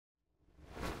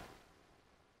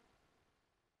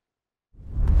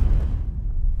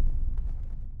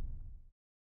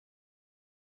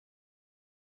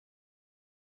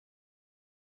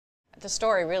The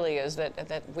story really is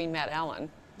that we met Ellen.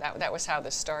 That was how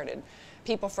this started.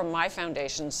 People from my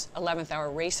foundation's 11th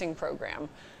Hour Racing program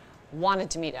wanted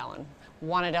to meet Ellen,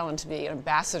 wanted Ellen to be an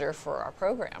ambassador for our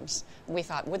programs. We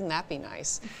thought, wouldn't that be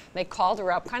nice? They called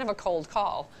her up, kind of a cold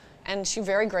call, and she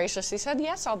very graciously said,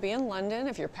 yes, I'll be in London.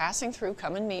 If you're passing through,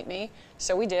 come and meet me.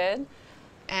 So we did,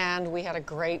 and we had a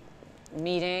great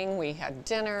meeting. We had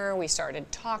dinner. We started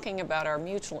talking about our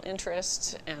mutual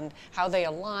interests and how they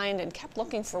aligned, and kept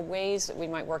looking for ways that we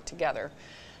might work together.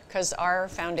 Because our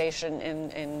foundation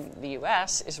in the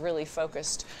U.S. is really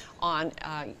focused on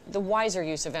the wiser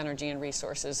use of energy and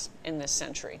resources in this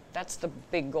century. That's the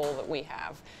big goal that we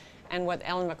have. And what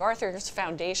Ellen MacArthur's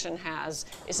foundation has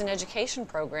is an education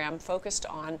program focused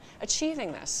on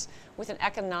achieving this with an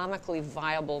economically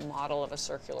viable model of a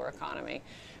circular economy.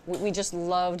 We just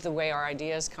loved the way our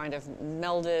ideas kind of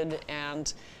melded,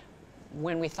 and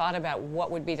when we thought about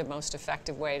what would be the most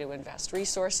effective way to invest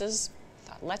resources,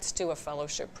 let's do a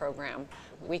fellowship program.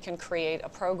 We can create a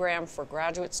program for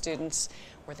graduate students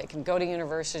where they can go to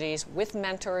universities with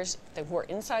mentors who are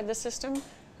inside the system,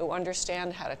 who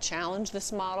understand how to challenge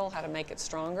this model, how to make it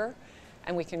stronger,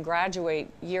 and we can graduate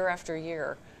year after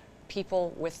year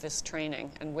people with this training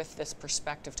and with this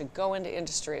perspective to go into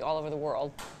industry all over the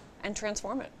world and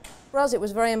transform it. For us, it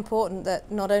was very important that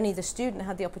not only the student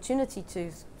had the opportunity to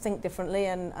think differently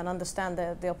and understand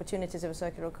the opportunities of a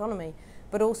circular economy,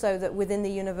 but also that within the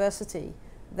university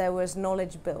there was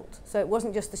knowledge built. So it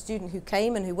wasn't just the student who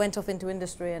came and who went off into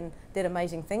industry and did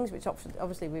amazing things, which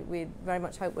obviously we very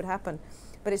much hope would happen,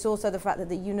 but it's also the fact that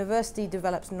the university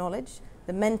develops knowledge,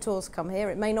 the mentors come here.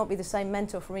 It may not be the same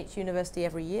mentor from each university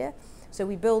every year, so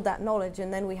we build that knowledge,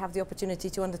 and then we have the opportunity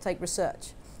to undertake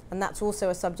research. And that's also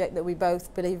a subject that we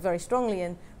both believe very strongly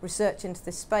in, research into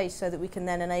this space, so that we can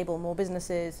then enable more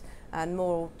businesses and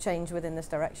more change within this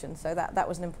direction. So that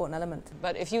was an important element.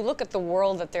 But if you look at the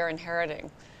world that they're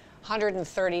inheriting,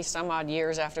 130 some odd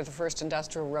years after the first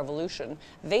industrial revolution,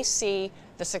 they see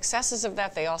the successes of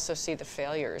that, they also see the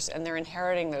failures, and they're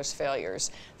inheriting those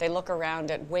failures. They look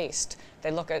around at waste,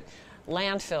 they look at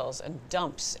landfills and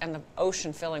dumps and the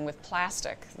ocean filling with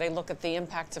plastic. They look at the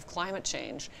impacts of climate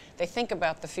change. They think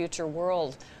about the future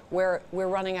world where we're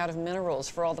running out of minerals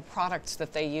for all the products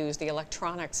that they use, the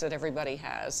electronics that everybody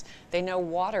has. They know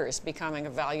water is becoming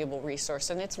a valuable resource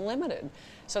and it's limited.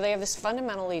 So they have this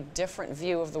fundamentally different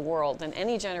view of the world than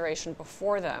any generation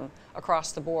before them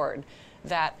across the board,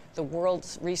 that the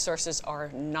world's resources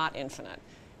are not infinite.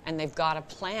 And they've got to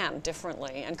plan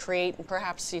differently and create,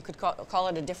 perhaps you could call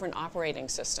it a different operating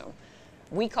system.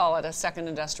 We call it a second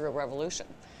industrial revolution,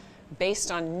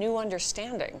 based on new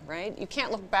understanding, right? You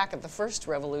can't look back at the first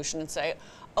revolution and say,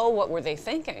 oh, what were they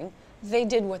thinking? They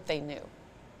did what they knew.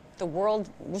 The world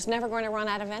was never going to run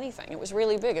out of anything. It was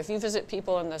really big. If you visit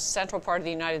people in the central part of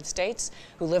the United States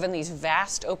who live in these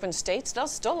vast open states, they'll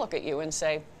still look at you and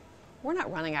say, we're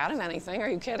not running out of anything, are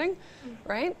you kidding?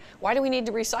 Right? Why do we need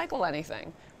to recycle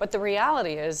anything? But the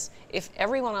reality is, if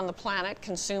everyone on the planet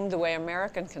consumed the way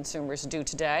American consumers do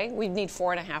today, we'd need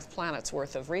 4.5 planets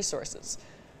worth of resources.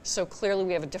 So clearly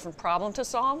we have a different problem to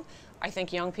solve. I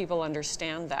think young people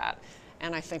understand that.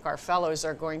 And I think our fellows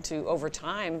are going to, over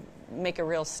time, make a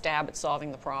real stab at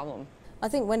solving the problem. I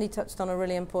think Wendy touched on a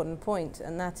really important point,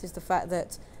 and that is the fact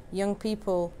that young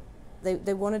people,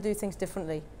 they want to do things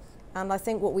differently. And I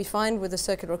think what we find with the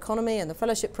circular economy and the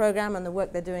fellowship program and the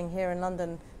work they're doing here in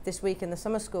London this week in the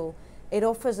summer school, it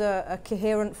offers a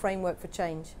coherent framework for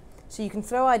change. So you can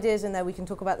throw ideas in there. We can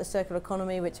talk about the circular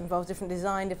economy, which involves different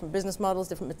design, different business models,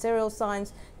 different materials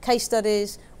science, case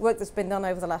studies, work that's been done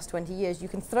over the last 20 years. You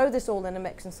can throw this all in a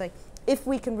mix and say, if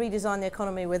we can redesign the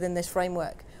economy within this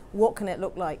framework, what can it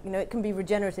look like? You know, it can be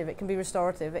regenerative, it can be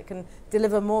restorative, it can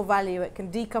deliver more value, it can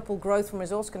decouple growth from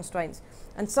resource constraints.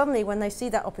 And suddenly when they see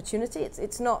that opportunity,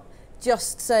 it's not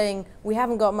just saying, we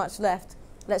haven't got much left,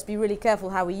 let's be really careful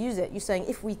how we use it. You're saying,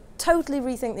 if we totally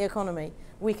rethink the economy,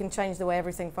 we can change the way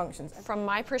everything functions. From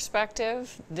my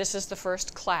perspective, this is the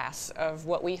first class of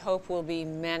what we hope will be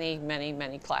many, many,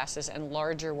 many classes and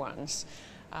larger ones.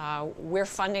 We're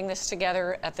funding this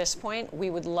together at this point.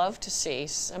 We would love to see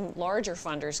some larger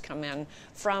funders come in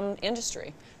from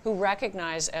industry who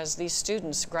recognize, as these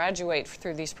students graduate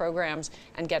through these programs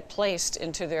and get placed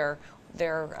into their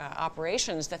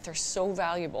operations, that they're so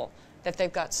valuable, that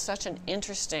they've got such an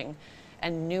interesting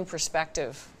and new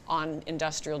perspective on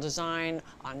industrial design,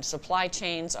 on supply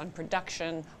chains, on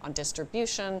production, on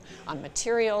distribution, on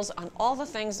materials, on all the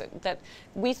things that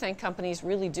we think companies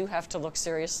really do have to look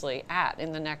seriously at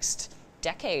in the next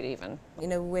decade even. You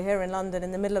know, we're here in London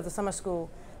in the middle of the summer school.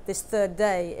 this third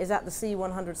day is at the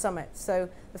C100 Summit. So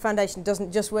the foundation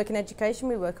doesn't just work in education,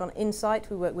 we work on insight,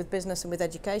 we work with business and with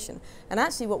education. And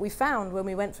actually what we found when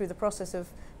we went through the process of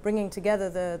bringing together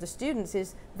the students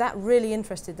is that really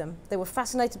interested them. They were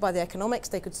fascinated by the economics,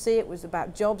 they could see it was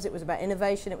about jobs, it was about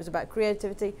innovation, it was about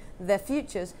creativity, their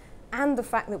futures, and the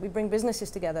fact that we bring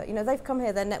businesses together. You know, they've come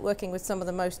here, they're networking with some of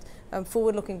the most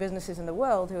forward-looking businesses in the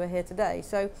world who are here today.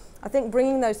 So I think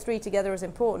bringing those three together is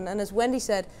important. And as Wendy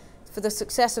said, for the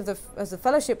success of the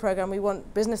fellowship program, we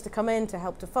want business to come in to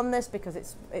help to fund this because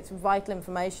it's vital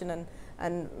information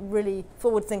and really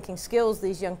forward-thinking skills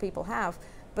these young people have.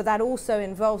 But that also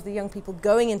involves the young people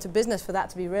going into business for that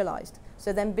to be realized.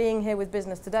 So then being here with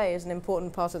business today is an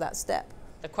important part of that step.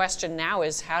 The question now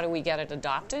is, how do we get it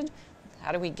adopted?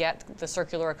 How do we get the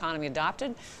circular economy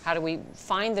adopted? How do we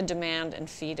find the demand and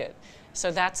feed it?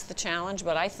 So that's the challenge,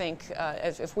 but I think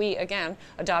if we, again,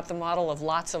 adopt the model of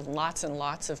lots and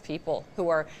lots of people who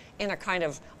are in a kind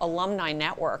of alumni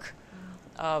network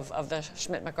of the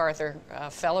Schmidt-MacArthur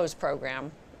Fellows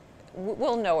Program,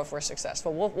 we'll know if we're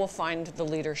successful. We'll find the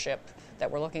leadership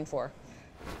that we're looking for.